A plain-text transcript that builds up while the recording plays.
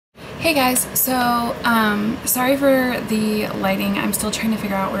Hey guys, so sorry for the lighting. I'm still trying to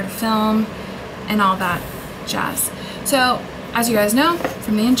figure out where to film and all that jazz. So as you guys know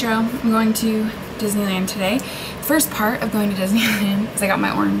from the intro, I'm going to Disneyland today. The first part of going to Disneyland is I got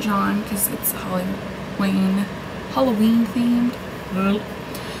my orange on because it's Halloween themed,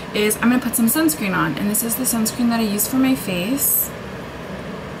 is I'm gonna put some sunscreen on, and this is the sunscreen that I use for my face.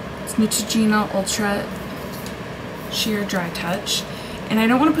 It's Neutrogena Ultra Sheer Dry Touch, and I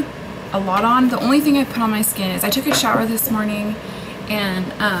don't want to put a lot on. The only thing I put on my skin is I took a shower this morning and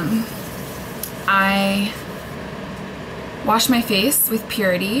I washed my face with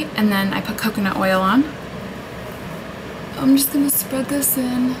Purity, and then I put coconut oil on. I'm just gonna spread this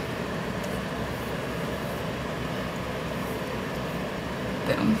in.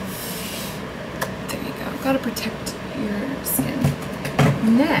 Boom. There you go. Gotta protect your skin.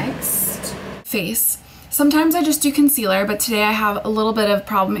 Next, face. Sometimes I just do concealer, but today I have a little bit of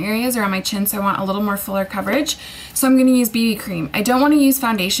problem areas around my chin, so I want a little more fuller coverage. So I'm gonna use BB cream. I don't want to use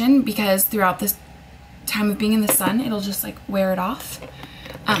foundation because throughout this time of being in the sun, it'll just like wear it off.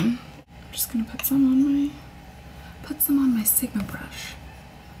 I'm just gonna put some on my Sigma brush.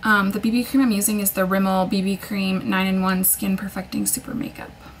 The BB cream I'm using is the Rimmel BB Cream 9-in-1 Skin Perfecting Super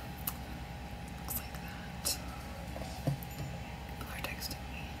Makeup. Looks like that. People are texting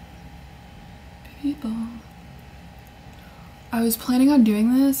me. People. I was planning on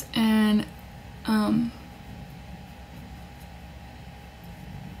doing this, and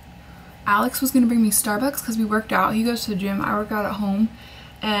Alex was gonna bring me Starbucks because we worked out. He goes to the gym, I work out at home,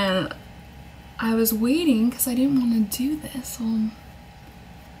 and I was waiting because I didn't want to do this.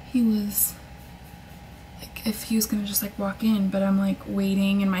 He was like, if he was gonna just like walk in, but I'm like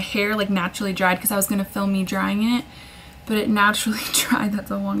waiting, and my hair like naturally dried because I was gonna film me drying it, but it naturally dried. That's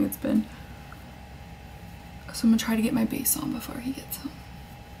how long it's been. So I'm gonna try to get my base on before he gets home.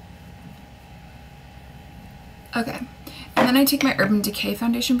 Okay, and then I take my Urban Decay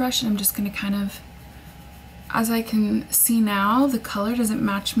foundation brush, and I'm just gonna kind of, as I can see now, the color doesn't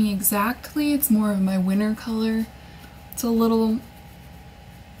match me exactly. It's more of my winter color. It's a little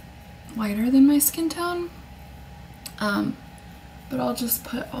lighter than my skin tone. But I'll just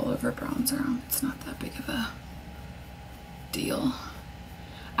put all over bronzer on. It's not that big of a deal.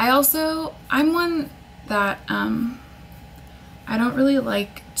 I'm one that I don't really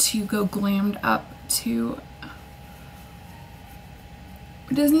like to go glammed up to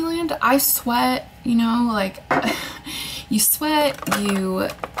Disneyland. I sweat, you know, like you sweat,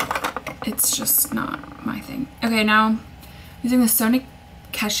 it's just not my thing. Okay, now I'm using the Sonic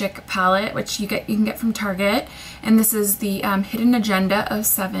Keshik palette, which you can get from Target, and this is the Hidden Agenda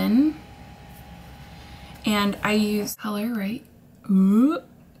 07, and I use color right. Ooh.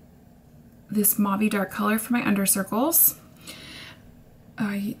 This mauvey dark color for my under circles. Oh,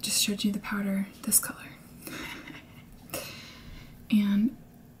 I just showed you the powder, this color. And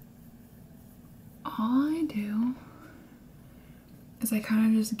all I do is I kind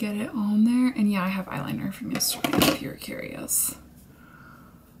of just get it on there. And yeah, I have eyeliner from yesterday if you're curious.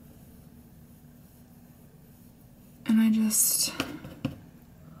 And I just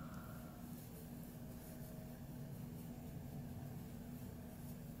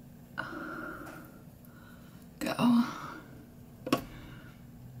go.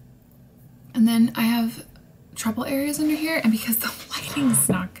 And then I have trouble areas under here, and because the lighting's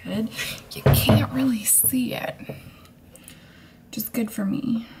not good, you can't really see it. Which is good for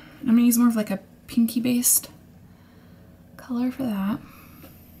me. I'm gonna use more of like a pinky based color for that.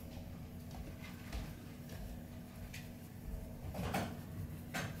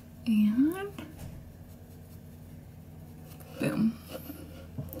 And boom.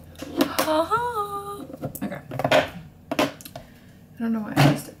 Ha-ha. Okay. I don't know why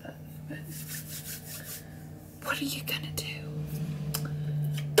I just did that, but what are you gonna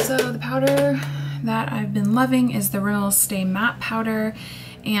do? So the powder that I've been loving is the Rimmel Stay Matte Powder,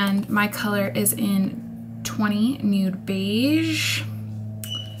 and my color is in 20 Nude Beige,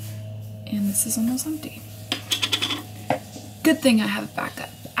 and this is almost empty. Good thing I have backup.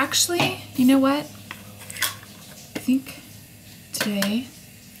 Actually, you know what? I think today,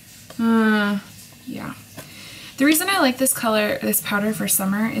 yeah. The reason I like this color, this powder for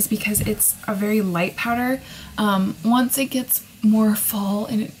summer, is because it's a very light powder. Once it gets more fall,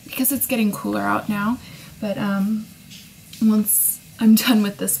 and because it's getting cooler out now, but once I'm done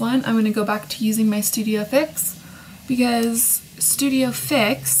with this one, I'm gonna go back to using my Studio Fix, because Studio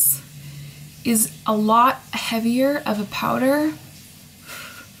Fix is a lot heavier of a powder,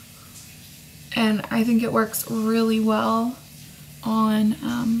 and I think it works really well on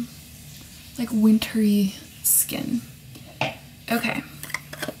like wintry skin. Okay,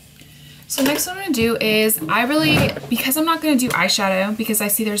 So next what I'm going to do is, because I'm not going to do eyeshadow, because I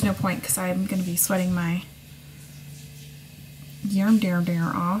see there's no point because I'm going to be sweating my yarn dare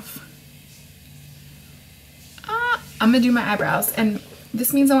off. I'm going to do my eyebrows, and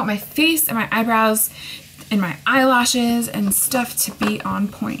this means I want my face and my eyebrows and my eyelashes and stuff to be on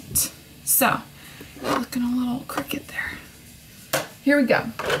point. So, looking a little crooked there. Here we go.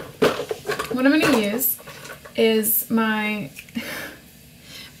 What I'm going to use is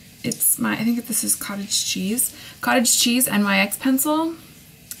I think this is cottage cheese NYX pencil.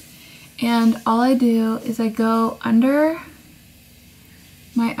 And all I do is I go under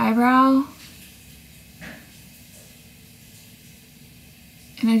my eyebrow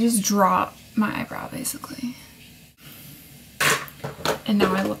and I just draw my eyebrow basically. And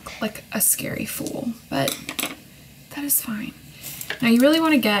now I look like a scary fool, but that is fine. Now you really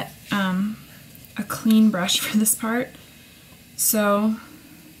want to get a clean brush for this part, so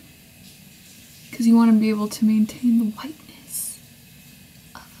because you want to be able to maintain the whiteness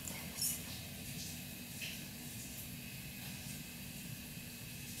of this.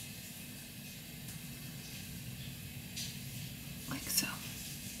 Like so.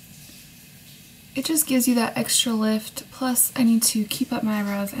 It just gives you that extra lift, plus I need to keep up my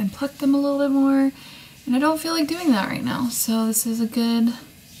eyebrows and pluck them a little bit more, and I don't feel like doing that right now, so this is a good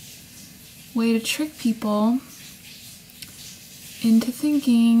way to trick people into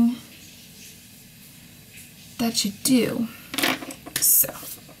thinking that you do. So,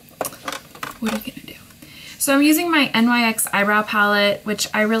 what are you gonna do? So I'm using my NYX eyebrow palette, which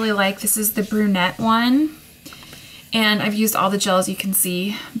I really like. This is the brunette one. And I've used all the gels you can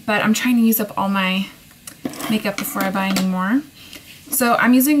see, but I'm trying to use up all my makeup before I buy any more. So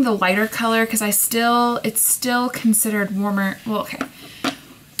I'm using the lighter color because it's still considered warmer. Well, okay.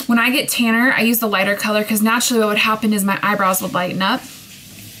 When I get tanner, I use the lighter color because naturally what would happen is my eyebrows would lighten up.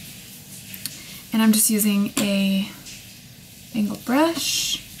 And I'm just using a angled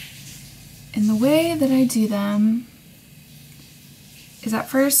brush. And the way that I do them is at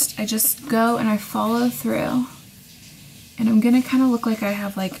first I just go and I follow through. And I'm gonna kind of look like I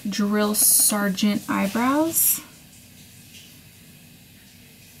have like drill sergeant eyebrows.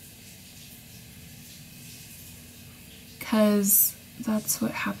 Because that's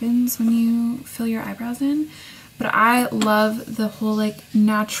what happens when you fill your eyebrows in. But I love the whole like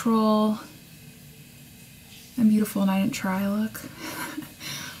natural and beautiful and I didn't try look.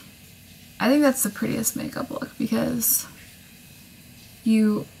 I think that's the prettiest makeup look because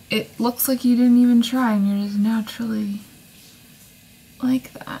it looks like you didn't even try and you're just naturally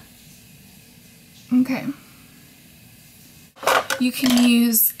like that. Okay. You can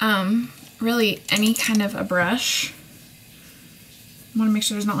use really any kind of a brush. I want to make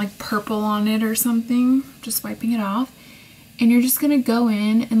sure there's not like purple on it or something. Just wiping it off. And you're just going to go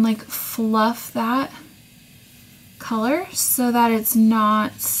in and like fluff that color so that it's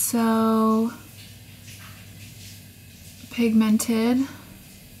not so pigmented,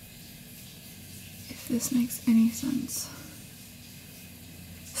 if this makes any sense.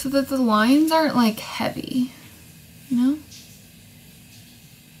 So that the lines aren't like heavy, you know?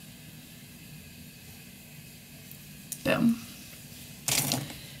 Boom.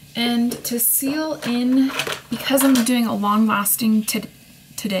 And to seal in, because I'm doing a long-lasting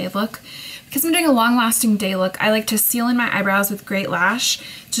day look, I like to seal in my eyebrows with Great Lash,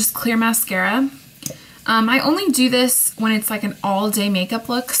 just clear mascara. I only do this when it's like an all-day makeup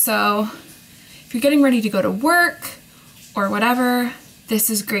look, so if you're getting ready to go to work or whatever, this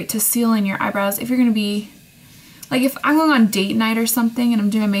is great to seal in your eyebrows. If you're gonna be, like if I'm going on date night or something and I'm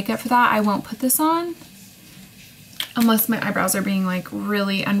doing makeup for that, I won't put this on. Unless my eyebrows are being like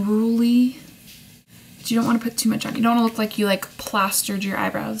really unruly. But you don't want to put too much on. You don't want to look like you like plastered your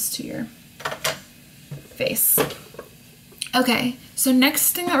eyebrows to your face. Okay, so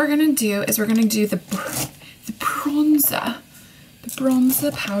next thing that we're gonna do is we're gonna do the bronzer. The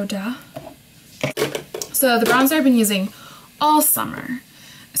bronzer powder. So the bronzer I've been using all summer,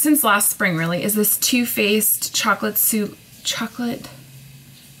 since last spring really, is this Too Faced Chocolate Souffle.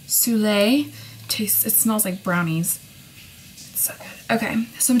 It smells like brownies. It's so good. Okay,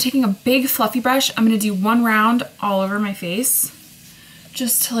 so I'm taking a big fluffy brush. I'm gonna do one round all over my face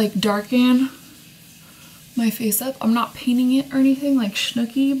just to like darken my face up. I'm not painting it or anything like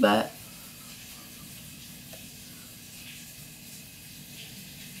Snooki, but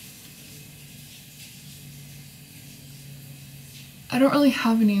I don't really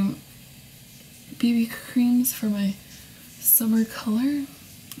have any BB creams for my summer color.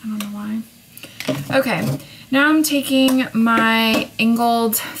 I don't know why. Okay, now I'm taking my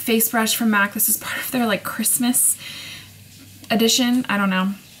angled face brush from MAC. This is part of their like Christmas edition. I don't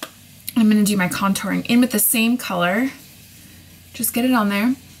know. I'm gonna do my contouring in with the same color. Just get it on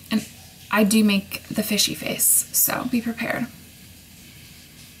there. And I do make the fishy face, so be prepared.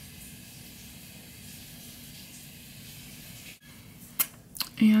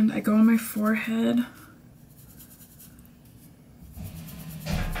 And I go on my forehead.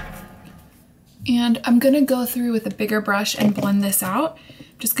 And I'm gonna go through with a bigger brush and blend this out.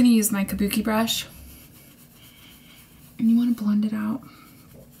 I'm just gonna use my kabuki brush. And you wanna blend it out.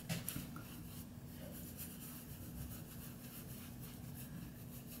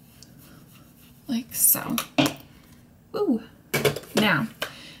 Like so. Ooh. Now,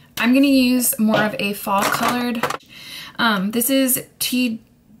 I'm gonna use more of a fall colored. This is T-I-J-I-G-I.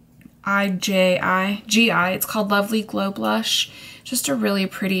 It's called Lovely Glow Blush. Just a really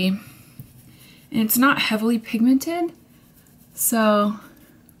pretty, and it's not heavily pigmented, so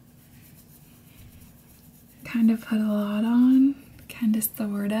kind of put a lot on, kind of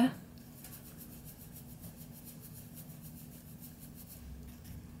sorta.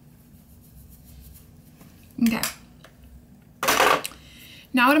 Okay.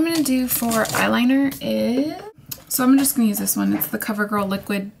 Now what I'm gonna do for eyeliner is, so I'm just gonna use this one. It's the CoverGirl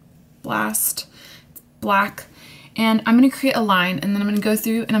Liquid Blast. It's black. And I'm gonna create a line, and then I'm gonna go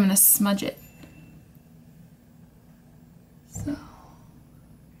through and I'm gonna smudge it. So.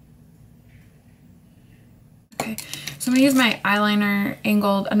 Okay, so I'm gonna use my eyeliner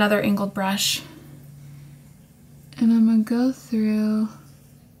another angled brush. And I'm gonna go through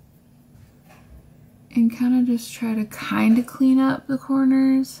and kind of just try to kind of clean up the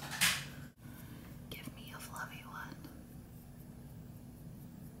corners. Give me a fluffy one.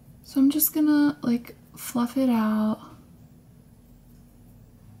 So I'm just gonna like fluff it out.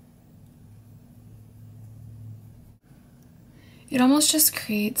 It almost just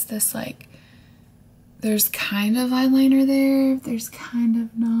creates this like, there's kind of eyeliner there, there's kind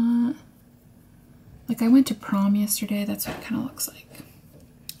of not. Like I went to prom yesterday, that's what it kind of looks like.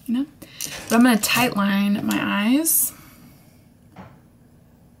 You know? But I'm going to tight line my eyes.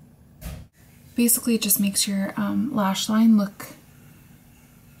 Basically, it just makes your lash line look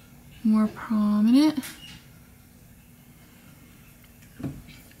more prominent.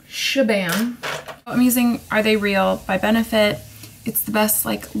 Shabam. I'm using Are They Real by Benefit. It's the best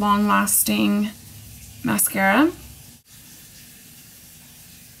like long-lasting mascara.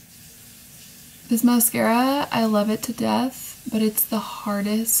 This mascara, I love it to death, but it's the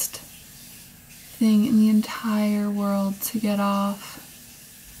hardest thing in the entire world to get off.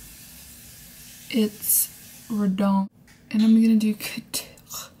 It's redonk. And I'm gonna do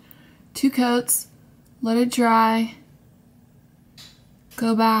 2 coats, let it dry,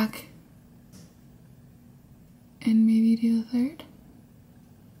 go back, and maybe do a third.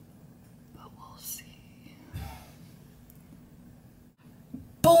 But we'll see.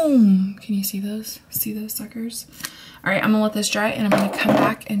 Boom! Can you see those? See those suckers? All right, I'm gonna let this dry and I'm gonna come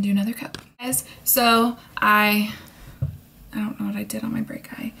back and do another coat. Guys, so I don't know what I did on my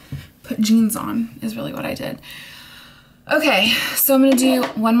break. I put jeans on is really what I did. Okay, so I'm gonna do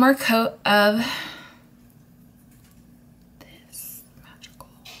one more coat of this magical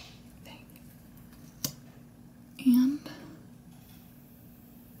thing. And,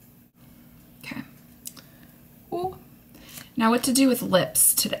 okay. Ooh. Now what to do with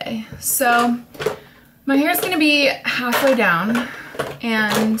lips today. So my hair is gonna be halfway down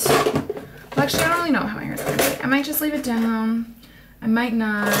and, well actually I don't really know how my hair is gonna be. I might just leave it down. I might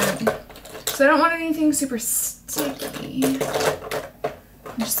not. So I don't want anything super sticky.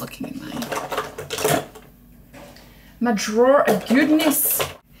 I'm just looking in my drawer of goodness.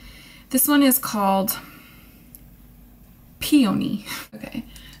 This one is called Peony. Okay,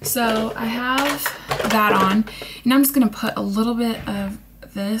 so I have that on, and I'm just gonna put a little bit of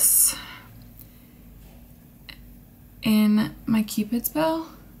this in my Cupid's bow.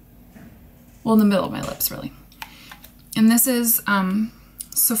 Well, in the middle of my lips, really. And this is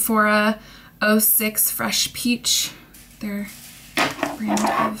Sephora 06 Fresh Peach, their brand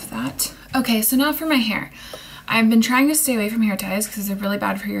of that. Okay, so now for my hair. I've been trying to stay away from hair ties because they're really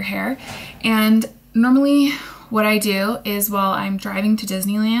bad for your hair. And normally what I do is while I'm driving to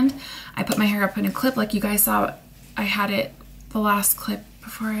Disneyland, I put my hair up in a clip like you guys saw. I had it the last clip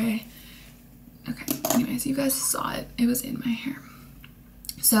before I, okay, anyways, you guys saw it. It was in my hair.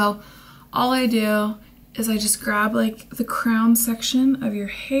 So all I do is I just grab like the crown section of your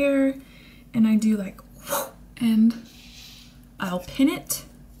hair and I do like, and I'll pin it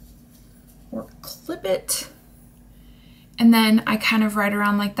or clip it. And then I kind of ride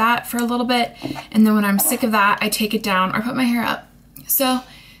around like that for a little bit. And then when I'm sick of that, I take it down or put my hair up. So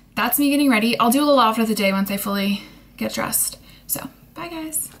that's me getting ready. I'll do a little outfit of the day once I fully get dressed. So bye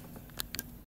guys.